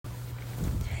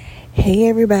Hey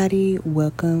everybody,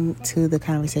 welcome to the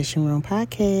Conversation Room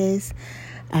podcast.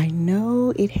 I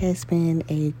know it has been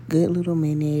a good little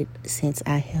minute since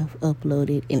I have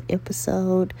uploaded an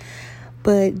episode,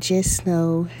 but just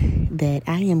know that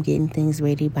I am getting things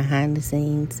ready behind the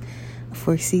scenes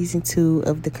for season 2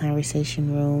 of the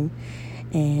Conversation Room,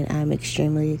 and I'm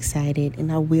extremely excited,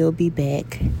 and I will be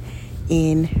back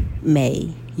in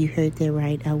May. You heard that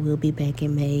right, I will be back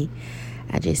in May.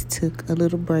 I just took a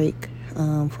little break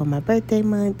for my birthday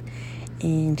month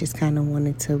and just kind of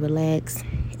wanted to relax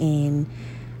and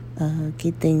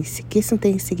get some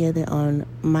things together on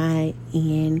my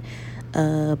end,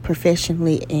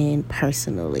 professionally and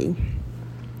personally.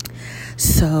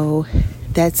 So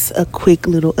that's a quick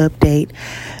little update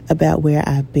about where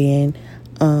I've been,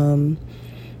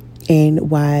 and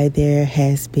why there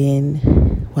hasn't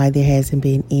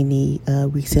been any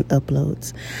recent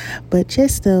uploads. But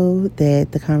just know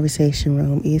that the Conversation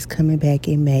Room is coming back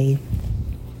in May.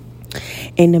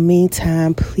 In the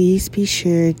meantime, please be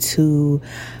sure to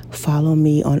follow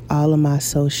me on all of my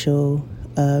social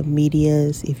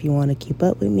medias if you want to keep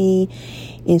up with me.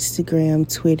 Instagram,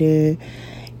 Twitter,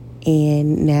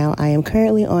 and now I am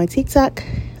currently on TikTok.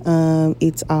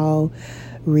 It's all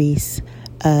Reese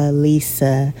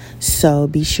Lisa. So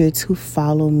be sure to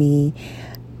follow me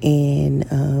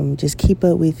and just keep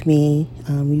up with me.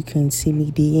 You can send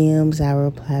me DMs. I will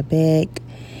reply back.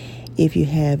 If you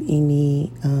have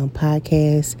any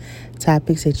podcast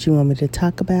topics that you want me to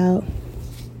talk about,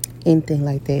 anything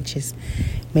like that, just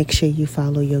make sure you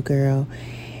follow your girl.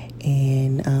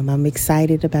 And I'm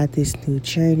excited about this new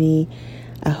journey.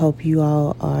 I hope you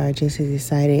all are just as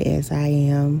excited as I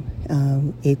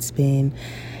am. It's been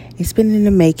in the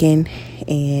making,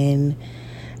 and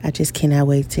I just cannot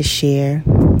wait to share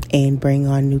and bring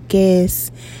on new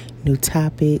guests, new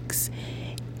topics,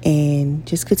 and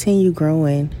just continue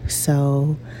growing.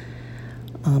 So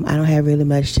I don't have really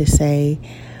much to say,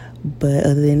 but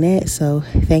other than that, so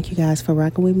thank you guys for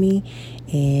rocking with me,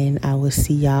 and I will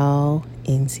see y'all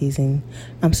in season.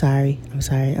 I'm sorry,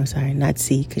 not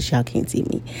see, because y'all can't see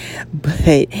me,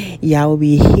 but y'all will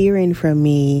be hearing from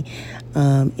me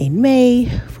in May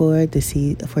for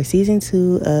season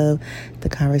 2 of the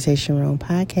Conversation Room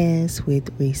podcast with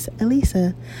Reese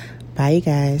Elisa. Bye, you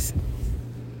guys.